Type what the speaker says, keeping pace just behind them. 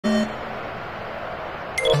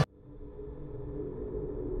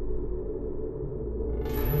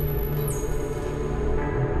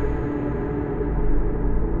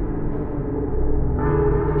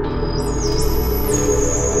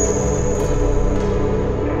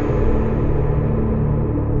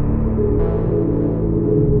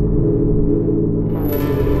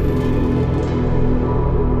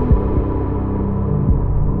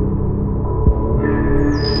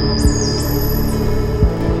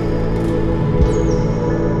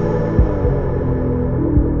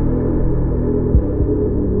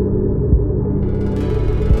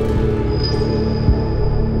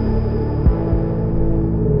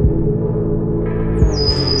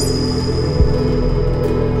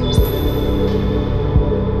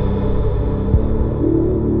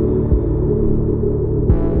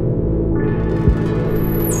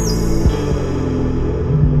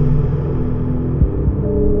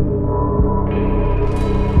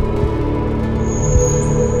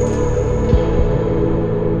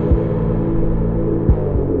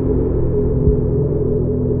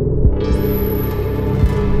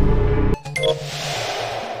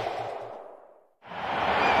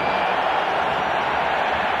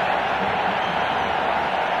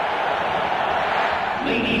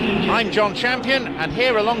I'm John Champion, and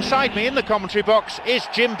here alongside me in the commentary box is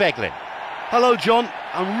Jim Beglin. Hello John,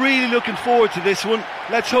 I'm really looking forward to this one.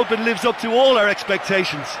 Let's hope it lives up to all our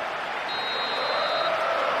expectations.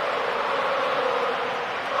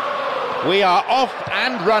 We are off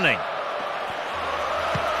and running.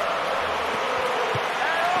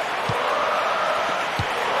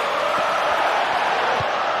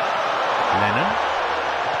 Lennon.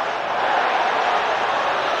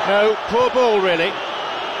 No, poor ball really.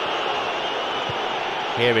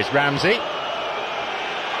 Here is Ramsey.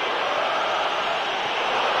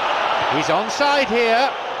 He's onside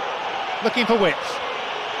here, looking for width.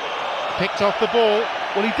 Picked off the ball.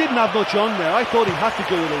 Well, he didn't have much on there. I thought he had to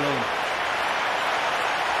go it alone.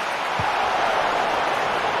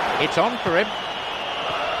 It's on for him.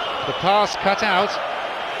 The pass cut out.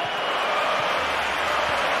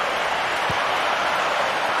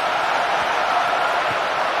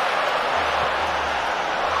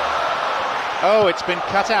 Oh, it's been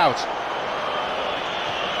cut out.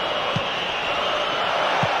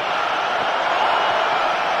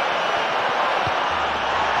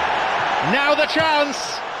 Now the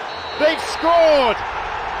chance! They've scored!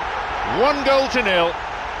 1-0.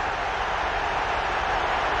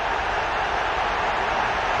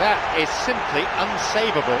 That is simply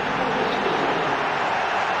unsavable.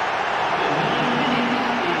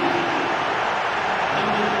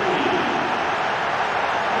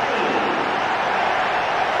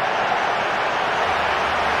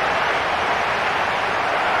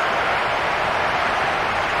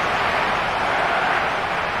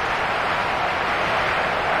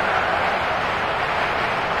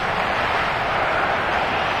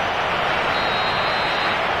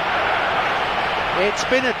 It's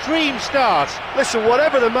been a dream start. Listen,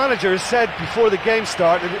 whatever the manager has said before the game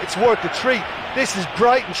started, it's worth a treat. This is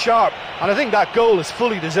bright and sharp, and I think that goal is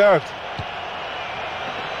fully deserved.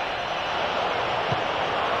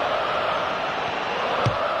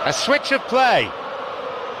 A switch of play.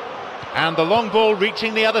 And the long ball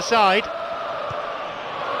reaching the other side.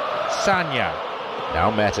 Sagna.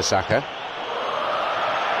 Now Mertesacker.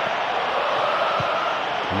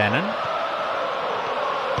 Lennon.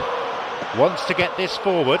 Wants to get this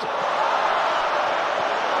forward.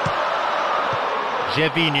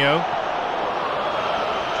 Gervinho.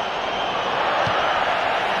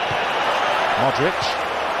 Modric.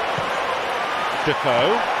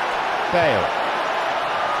 Defoe. Bale.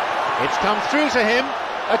 It's come through to him.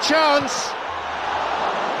 A chance.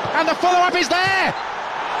 And the follow-up is there.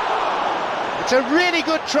 It's a really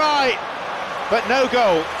good try, but no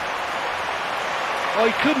goal. Oh,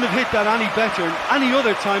 he couldn't have hit that any better, and any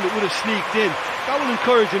other time it would have sneaked in. That will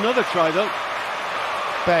encourage another try, though.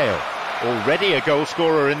 Bale, already a goal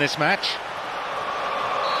scorer in this match.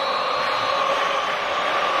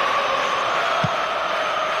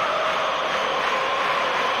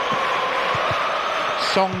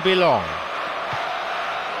 Song Bilong.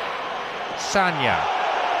 Sagna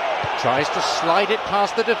tries to slide it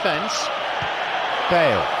past the defence.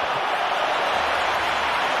 Bale.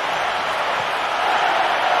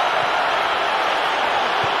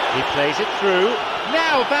 He plays it through.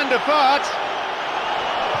 Now Van der Vaart.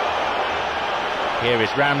 Here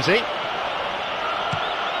is Ramsey.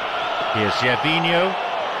 Here's Gervinho.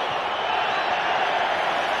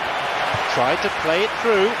 Tried to play it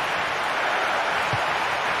through.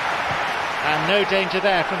 And no danger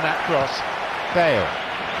there from that cross. Bale.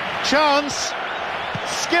 Chance.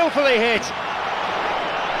 Skillfully hit.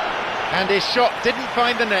 And his shot didn't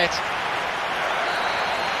find the net.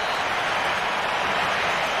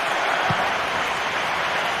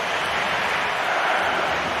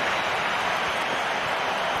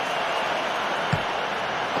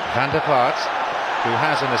 Van der Vaart, who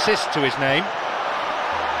has an assist to his name.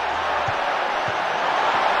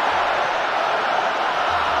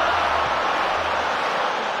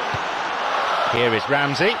 Here is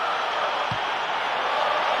Ramsey.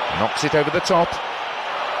 Knocks it over the top.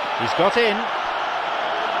 He's got in.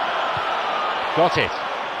 Got it.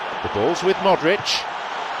 The ball's with Modric.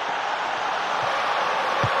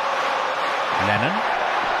 Lennon.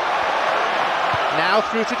 Now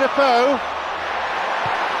through to Defoe.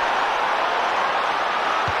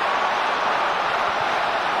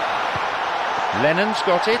 Lennon's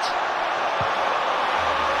got it.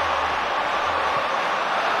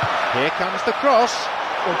 Here comes the cross.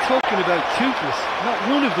 Well, talking about toothless, not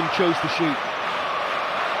one of them chose to shoot.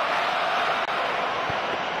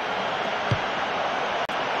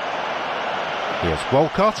 Here's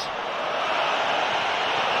Walcott.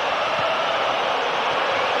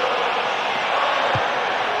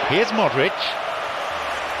 Here's Modric.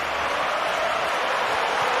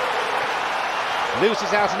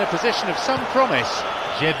 loses out in a position of some promise.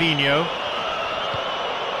 Gervinho.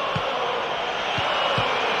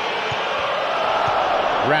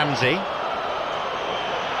 Ramsey.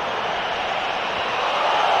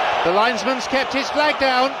 The linesman's kept his flag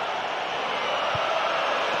down.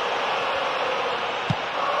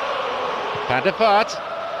 Van der Vaart.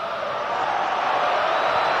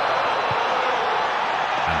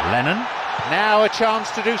 And Lennon. Now a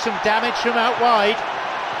chance to do some damage from out wide.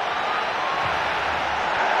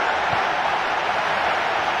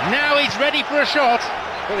 Now he's ready for a shot.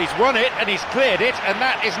 Well, he's won it and he's cleared it, and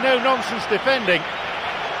that is no-nonsense defending.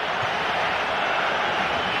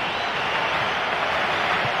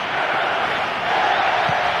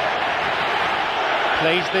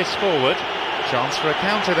 Plays this forward. Chance for a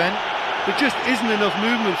counter then. There just isn't enough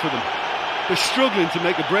movement for them. They're struggling to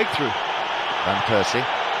make a breakthrough. Van Persie.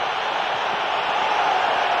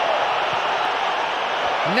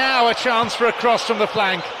 Now a chance for a cross from the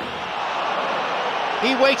flank.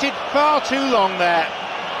 He waited far too long there.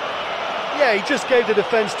 Yeah, he just gave the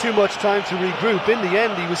defence too much time to regroup. In the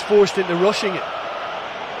end, he was forced into rushing it.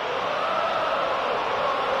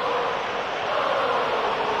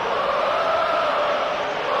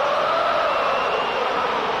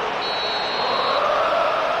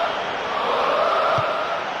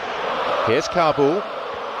 Here's Kabul.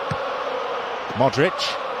 Modric.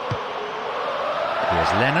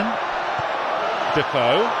 Here's Lennon.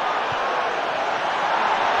 Defoe.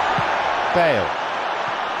 Bale.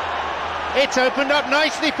 It's opened up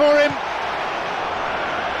nicely for him.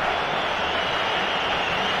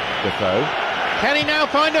 Defoe. Can he now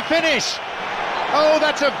find a finish? Oh,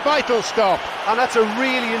 that's a vital stop. And that's a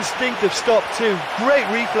really instinctive stop too. Great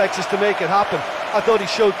reflexes to make it happen. I thought he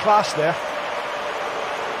showed class there.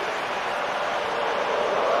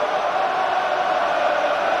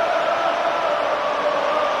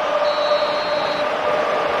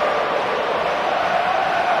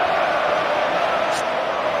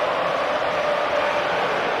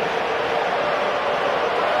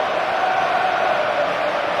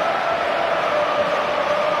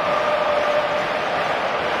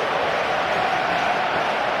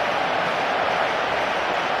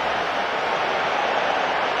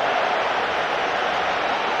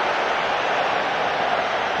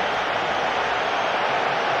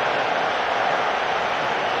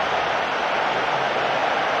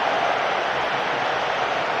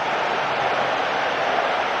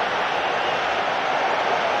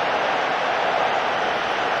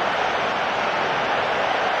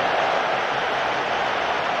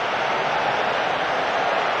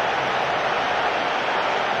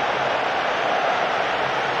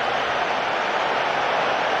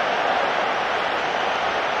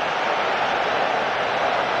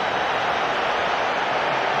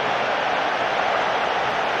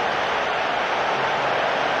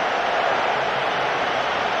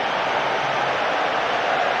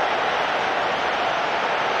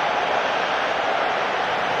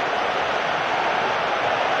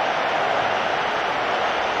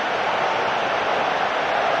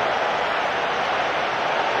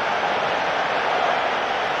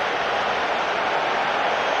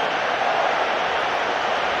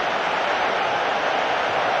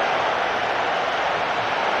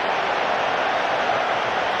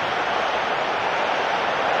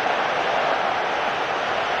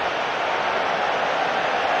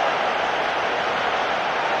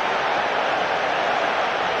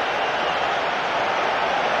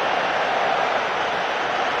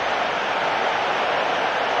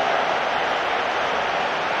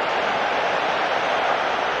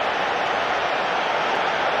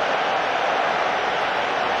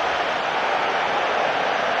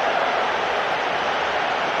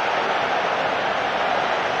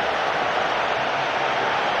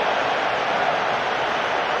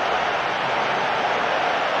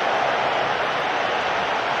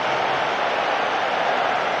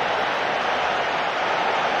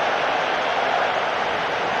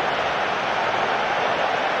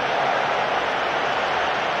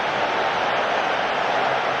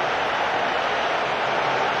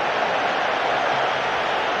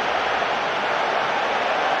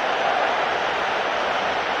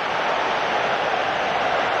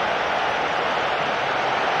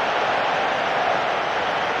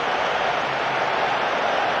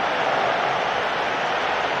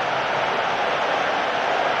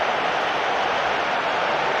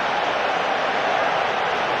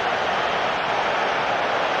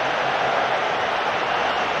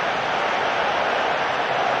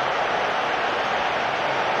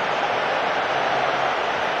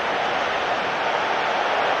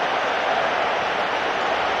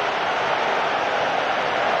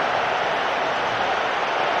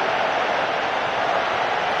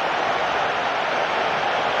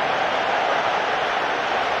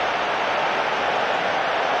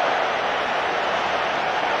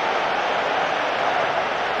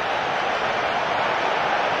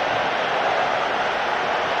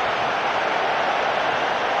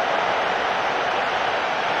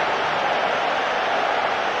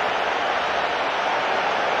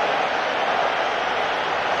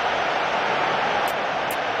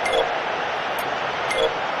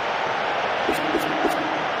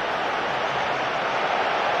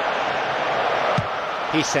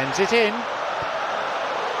 He sends it in.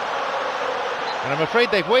 And I'm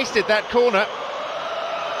afraid they've wasted that corner.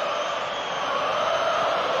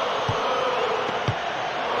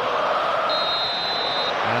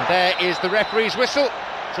 And there is the referee's whistle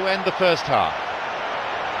to end the first half.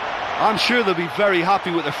 I'm sure they'll be very happy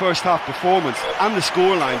with their first half performance and the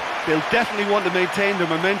scoreline. They'll definitely want to maintain their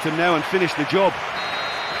momentum now and finish the job.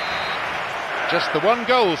 Just the one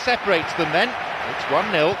goal separates them then. It's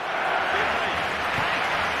 1-0.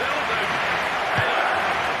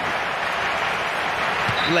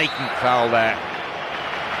 Blatant foul there.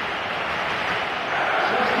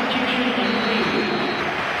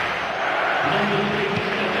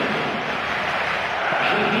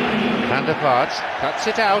 Van der Vaart cuts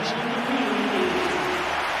it out.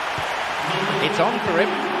 It's on for him.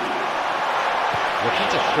 Looking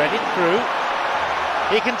to thread it through.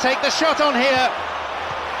 He can take the shot on here.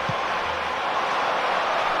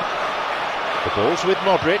 The ball's with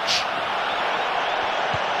Modric.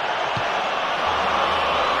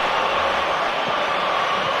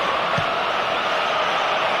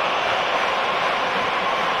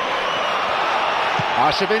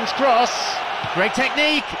 Arshavin's cross. Great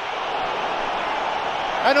technique.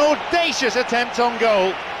 An audacious attempt on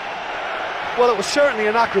goal. Well, it was certainly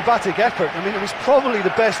an acrobatic effort. I mean, it was probably the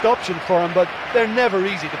best option for him, but they're never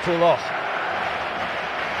easy to pull off.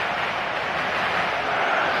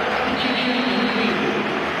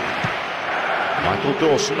 Michael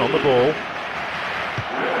Dawson on the ball.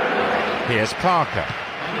 Here's Parker.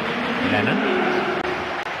 Lennon.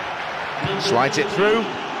 Slides it through.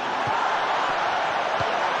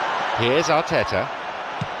 Here's Arteta.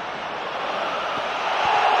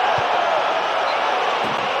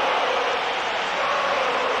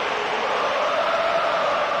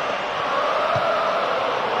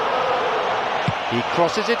 He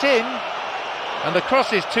crosses it in, and the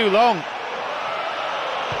cross is too long.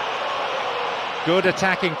 Good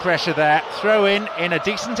attacking pressure there. Throw in a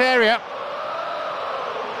decent area.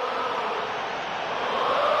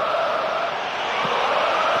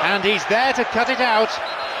 And he's there to cut it out.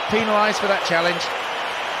 Penalised for that challenge.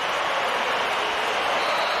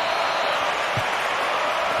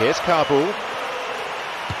 Here's Kabul.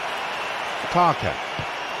 Parker.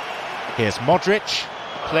 Here's Modric.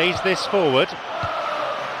 Plays this forward.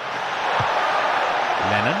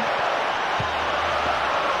 Lennon.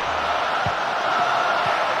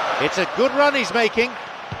 It's a good run he's making.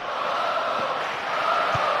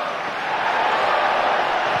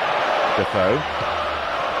 Defoe.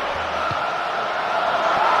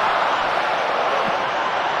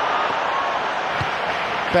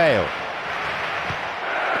 Bale.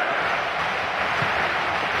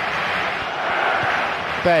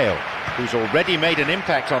 Bale, who's already made an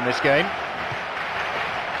impact on this game.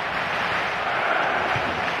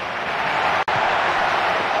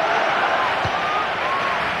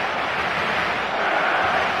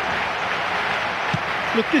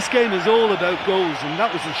 Look, this game is all about goals, and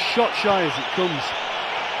that was as shot shy as it comes.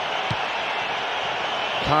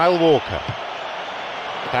 Kyle Walker.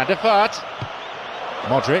 Van der Vaart.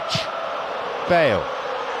 Modric. Bale.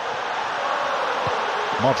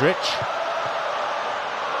 Modric.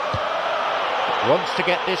 Wants to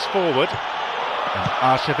get this forward. And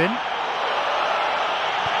Arshavin.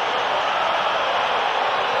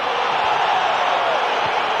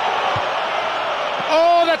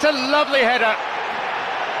 Oh, that's a lovely header.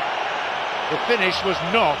 The finish was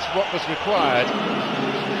not what was required.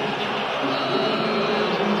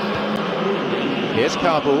 Here's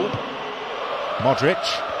Kabul. Modric.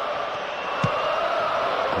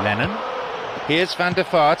 Lennon. Here's Van der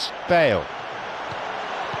Vaart. Bale.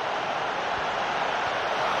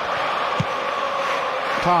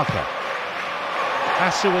 Parker.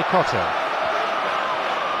 Asuikoto.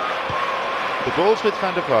 The ball's with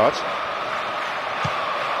Van der Vaart.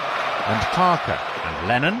 And Parker. And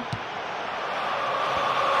Lennon.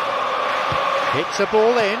 Hits a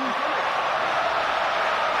ball in.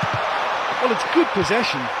 Well, it's good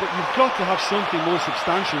possession, but you've got to have something more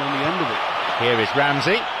substantial on the end of it. Here is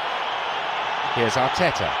Ramsey. Here's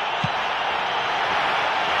Arteta.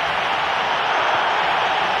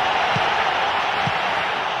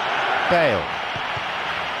 Bale.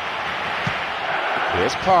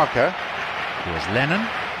 Here's Parker. Here's Lennon.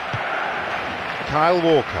 Kyle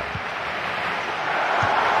Walker.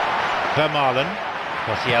 Vermaelen.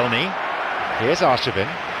 Koscielny. Here's Arshavin.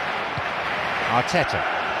 Arteta.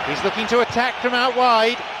 He's looking to attack from out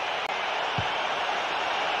wide.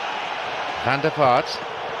 Van der Vaart.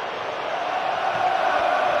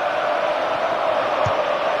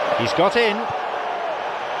 He's got in.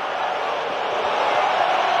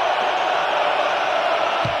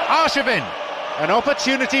 Arshavin. An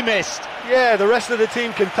opportunity missed. Yeah, the rest of the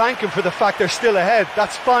team can thank him for the fact they're still ahead.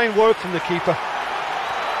 That's fine work from the keeper.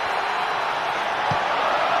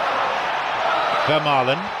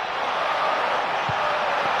 Vermaelen.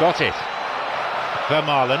 Got it.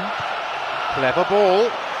 Vermaelen. Clever ball.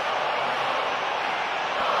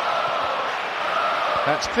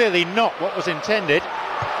 That's clearly not what was intended.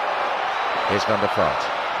 Here's Van der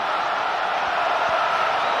Vaart.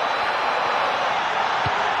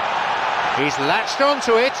 He's latched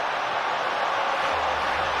onto it.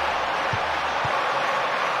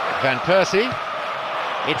 Van Persie.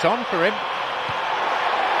 It's on for him.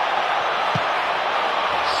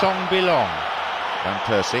 Song Bilong. Van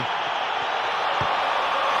Persie.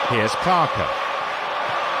 Here's Parker.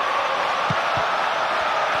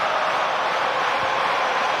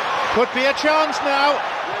 Could be a chance now.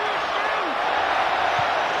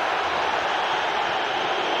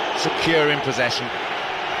 Secure in possession.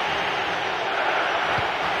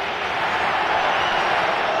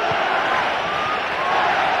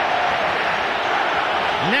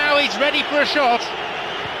 Now he's ready for a shot.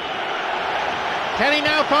 Can he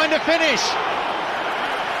now find a finish?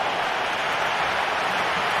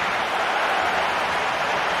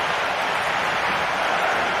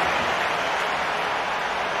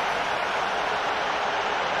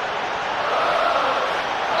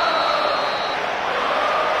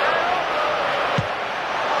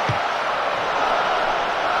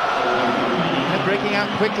 They're breaking out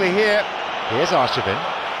quickly here. Here's Arshavin.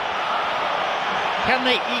 Can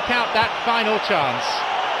they eke out that final chance?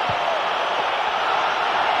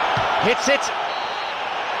 Hits it.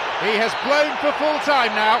 He has blown for full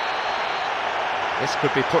time now. This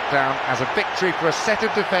could be put down as a victory for a set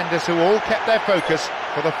of defenders who all kept their focus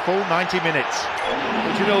for the full 90 minutes.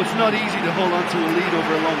 But you know, it's not easy to hold on to a lead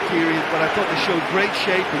over a long period, but I thought they showed great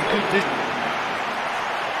shape and good distance.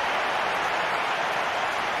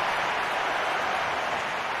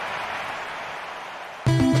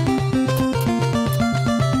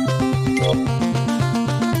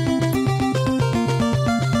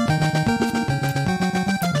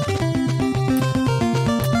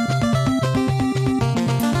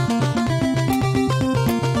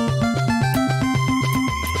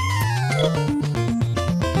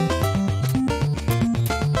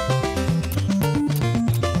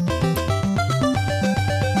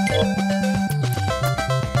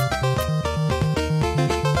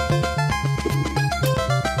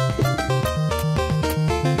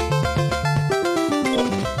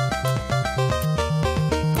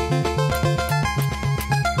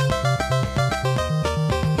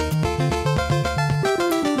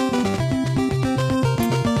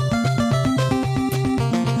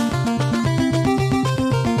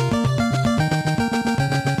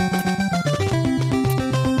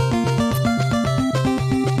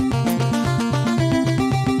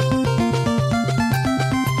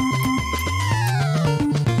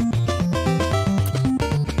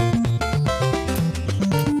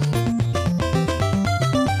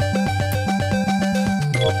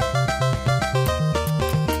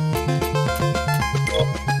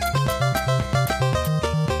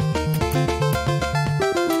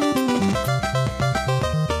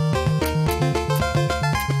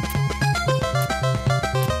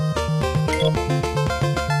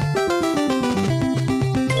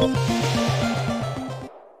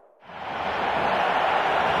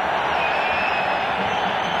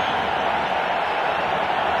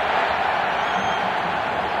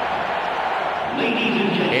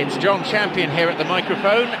 It's John Champion here at the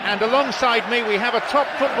microphone, and alongside me we have a top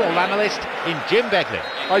football analyst in Jim Begley.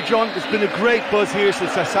 Hi John, there's been a great buzz here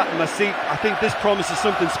since I sat in my seat. I think this promises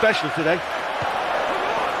something special today.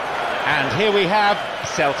 And here we have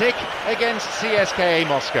Celtic against CSKA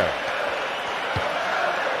Moscow.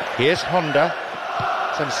 Here's Honda.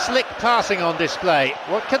 Some slick passing on display.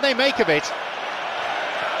 What can they make of it?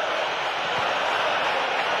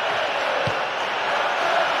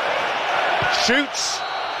 Shoots.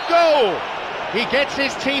 Goal! He gets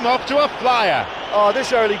his team off to a flyer. Oh,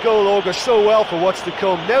 this early goal augurs so well for what's to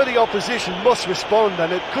come. Now the opposition must respond,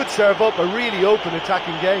 and it could serve up a really open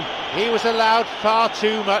attacking game. He was allowed far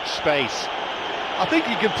too much space. I think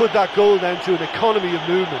you can put that goal down to an economy of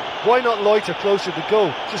movement. Why not loiter closer to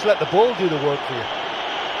goal? Just let the ball do the work for you.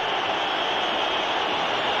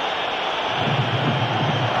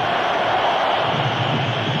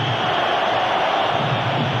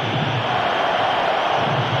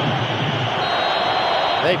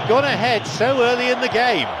 They've gone ahead so early in the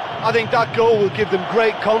game. I think that goal will give them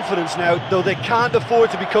great confidence now, though they can't afford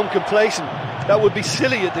to become complacent. That would be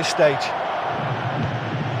silly at this stage.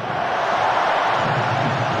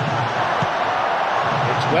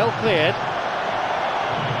 It's well cleared.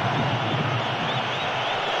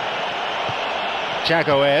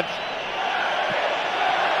 Jagoev.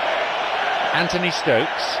 Anthony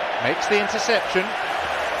Stokes makes the interception.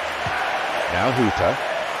 Now Huta.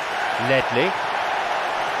 Ledley.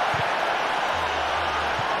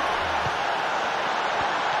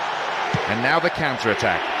 And now the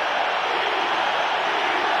counter-attack.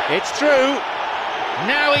 It's through.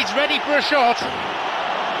 Now he's ready for a shot.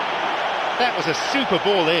 That was a super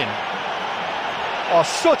ball in. Oh,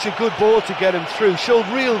 such a good ball to get him through. Showed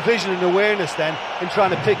real vision and awareness then in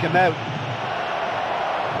trying to pick him out.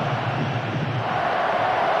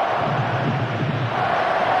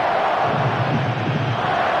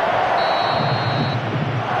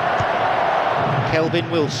 Kelvin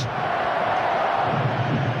Wilson.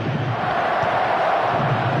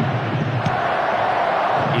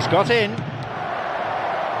 He's got in.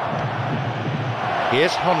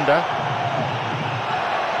 Here's Honda.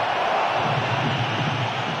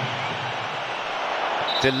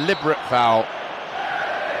 Deliberate foul.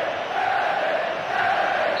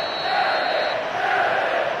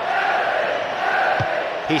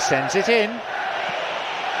 He sends it in.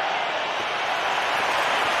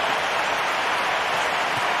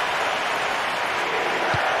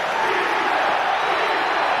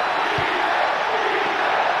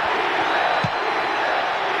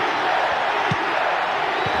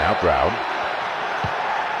 Now Brown.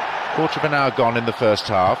 Quarter of an hour gone in the first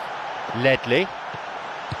half. Ledley.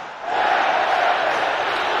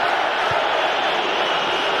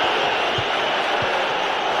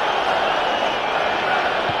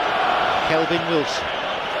 Kelvin Wilson.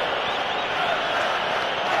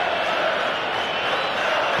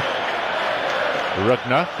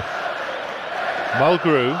 Rugner.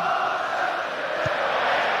 Mulgrew.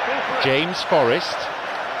 James Forrest.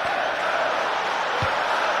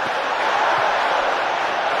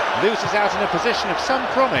 Loses out in a position of some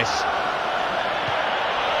promise.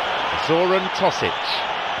 Zoran Tosic.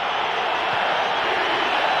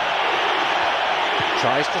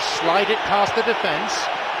 Tries to slide it past the defence.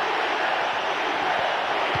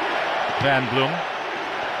 Van Bloem.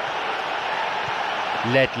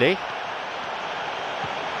 Ledley.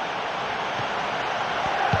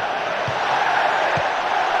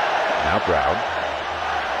 Now Brown.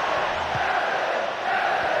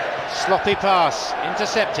 Sloppy pass,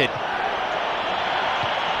 intercepted.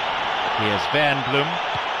 Here's Van Bloem.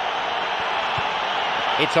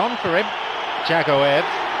 It's on for him. Jagoev,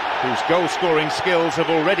 whose goal-scoring skills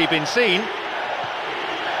have already been seen.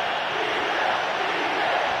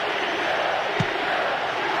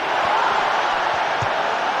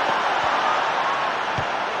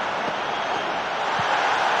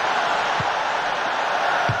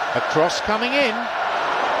 A cross coming in.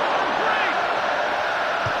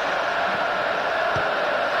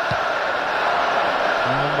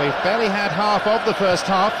 And we've barely had half of the first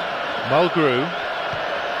half. Mulgrew.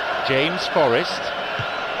 James Forrest.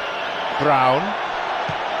 Brown.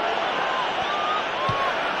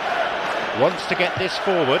 Wants to get this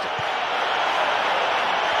forward.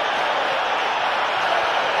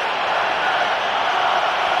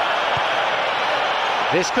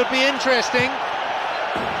 This could be interesting.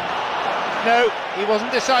 No, he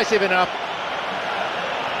wasn't decisive enough.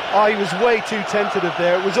 Oh, he was way too tentative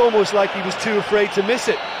there. It was almost like he was too afraid to miss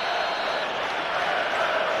it.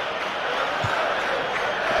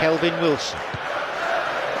 Kelvin Wilson.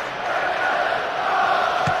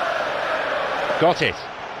 Got it.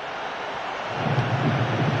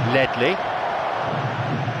 Ledley.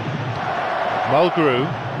 Mulgrew.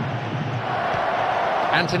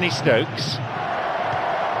 Anthony Stokes.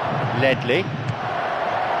 Ledley.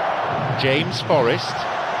 James Forrest.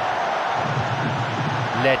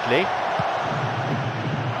 Ledley.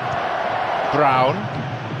 Brown.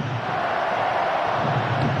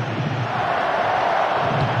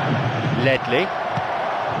 Ledley.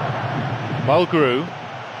 Mulgrew.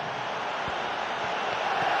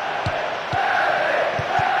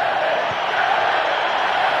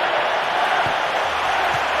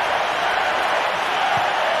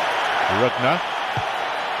 Rugner.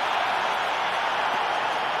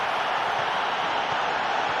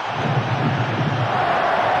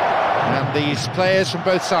 And these players from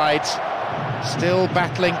both sides still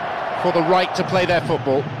battling for the right to play their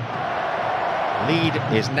football. Lead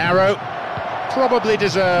is narrow, probably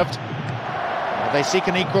deserved. They seek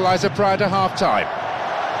an equaliser prior to half-time.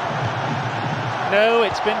 No,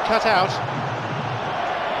 it's been cut out.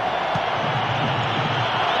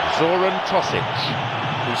 Zoran Tosic,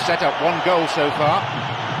 who's set up one goal so far.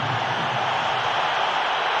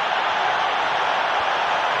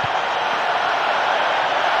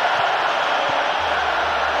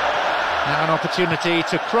 Now an opportunity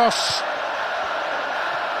to cross.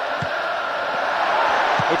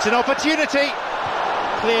 It's an opportunity,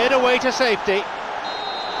 cleared away to safety.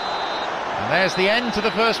 And there's the end to the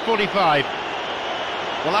first 45.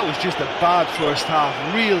 Well, that was just a bad first half,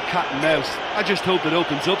 real cat and mouse. I just hope it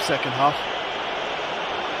opens up second half.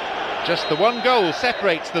 Just the one goal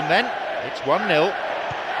separates them then. It's 1-0.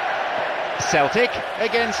 Celtic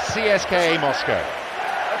against CSKA Moscow.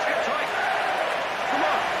 Let's get tight. Come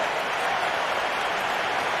on.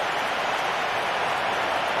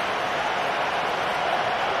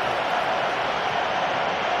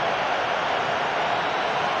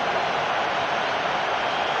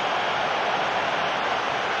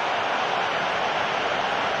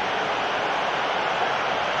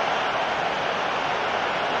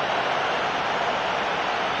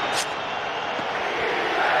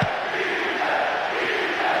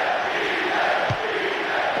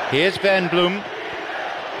 Here's Ben Bloom.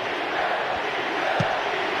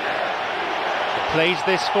 Plays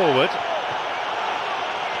this forward.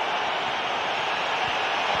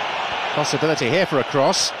 Possibility here for a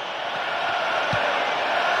cross.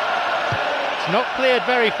 It's not cleared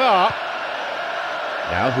very far.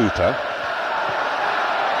 Now Hooper.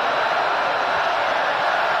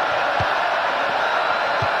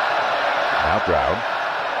 Now Brown.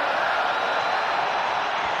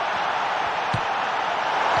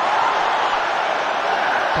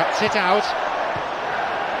 Cuts it out.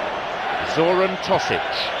 Zoran Tosic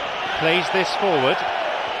plays this forward.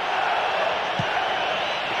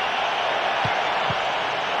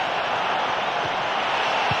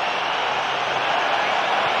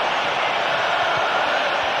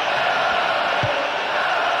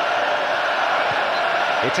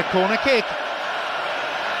 It's a corner kick.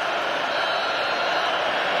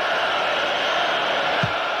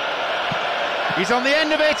 He's on the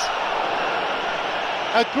end of it.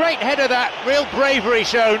 A great header that, real bravery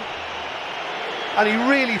shown. And he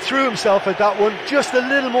really threw himself at that one. Just a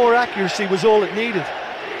little more accuracy was all it needed.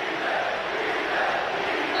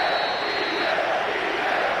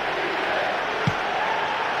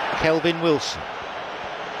 Kelvin Wilson.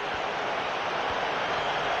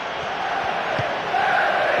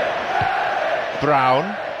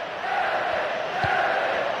 Brown.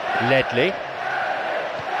 Ledley.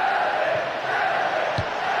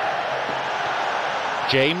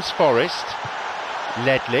 James Forrest.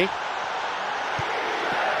 Ledley.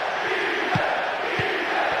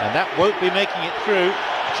 And that won't be making it through.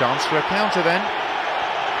 Chance for a counter then.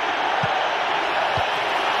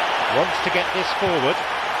 Wants to get this forward.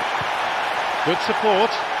 Good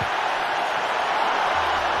support.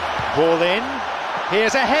 Ball in.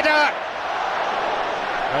 Here's a header.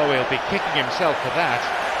 Oh, he'll be kicking himself for that.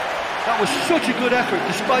 That was such a good effort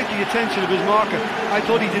despite the attention of his marker. I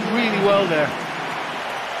thought he did really well there.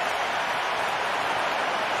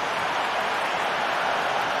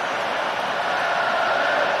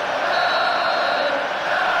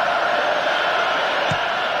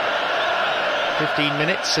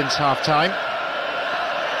 Minutes since half-time.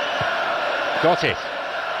 Got it.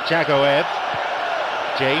 Jagoev.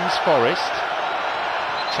 James Forrest.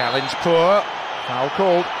 Challenge poor. Foul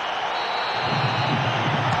called.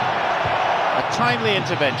 A timely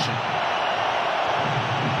intervention.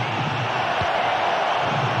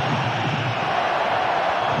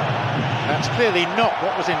 That's clearly not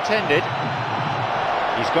what was intended.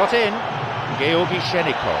 He's got in. Georgi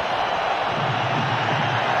Shenikov.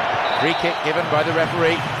 Free kick given by the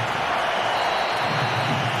referee.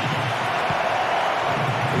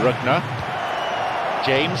 Rugner.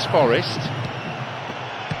 James Forrest.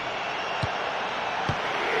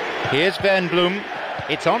 Here's Ben Bloom.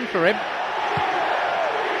 It's on for him.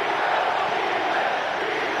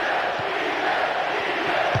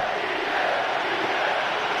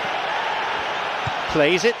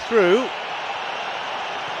 Plays it through.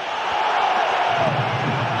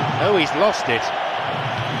 Oh, he's lost it.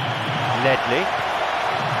 Ledley,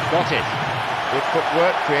 got it. Good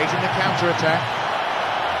footwork, creating the counter-attack.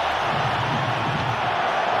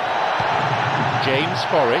 James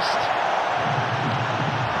Forrest.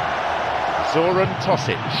 Zoran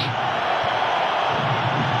Tosic.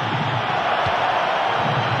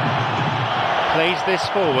 Plays this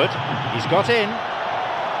forward. He's got in.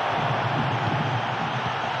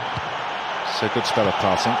 So good spell of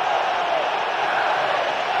passing.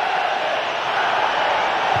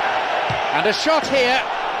 And a shot here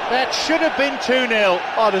that should have been 2-0.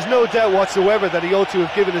 Oh, there's no doubt whatsoever that he ought to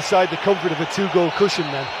have given his side the comfort of a two-goal cushion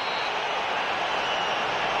then.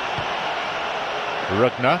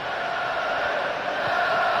 Rugner.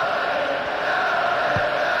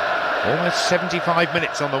 Almost 75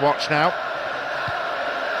 minutes on the watch now.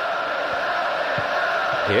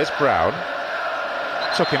 Here's Brown.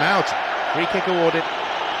 Took him out. Free kick awarded.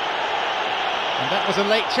 And that was a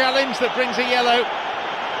late challenge that brings a yellow.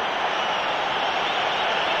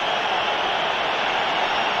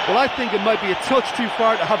 Well, I think it might be a touch too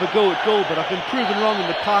far to have a go at goal, but I've been proven wrong in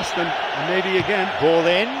the past, and maybe again. Ball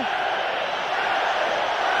in.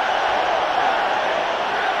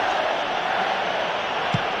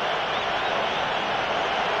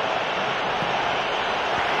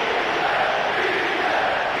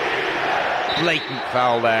 Blatant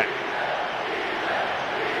foul there.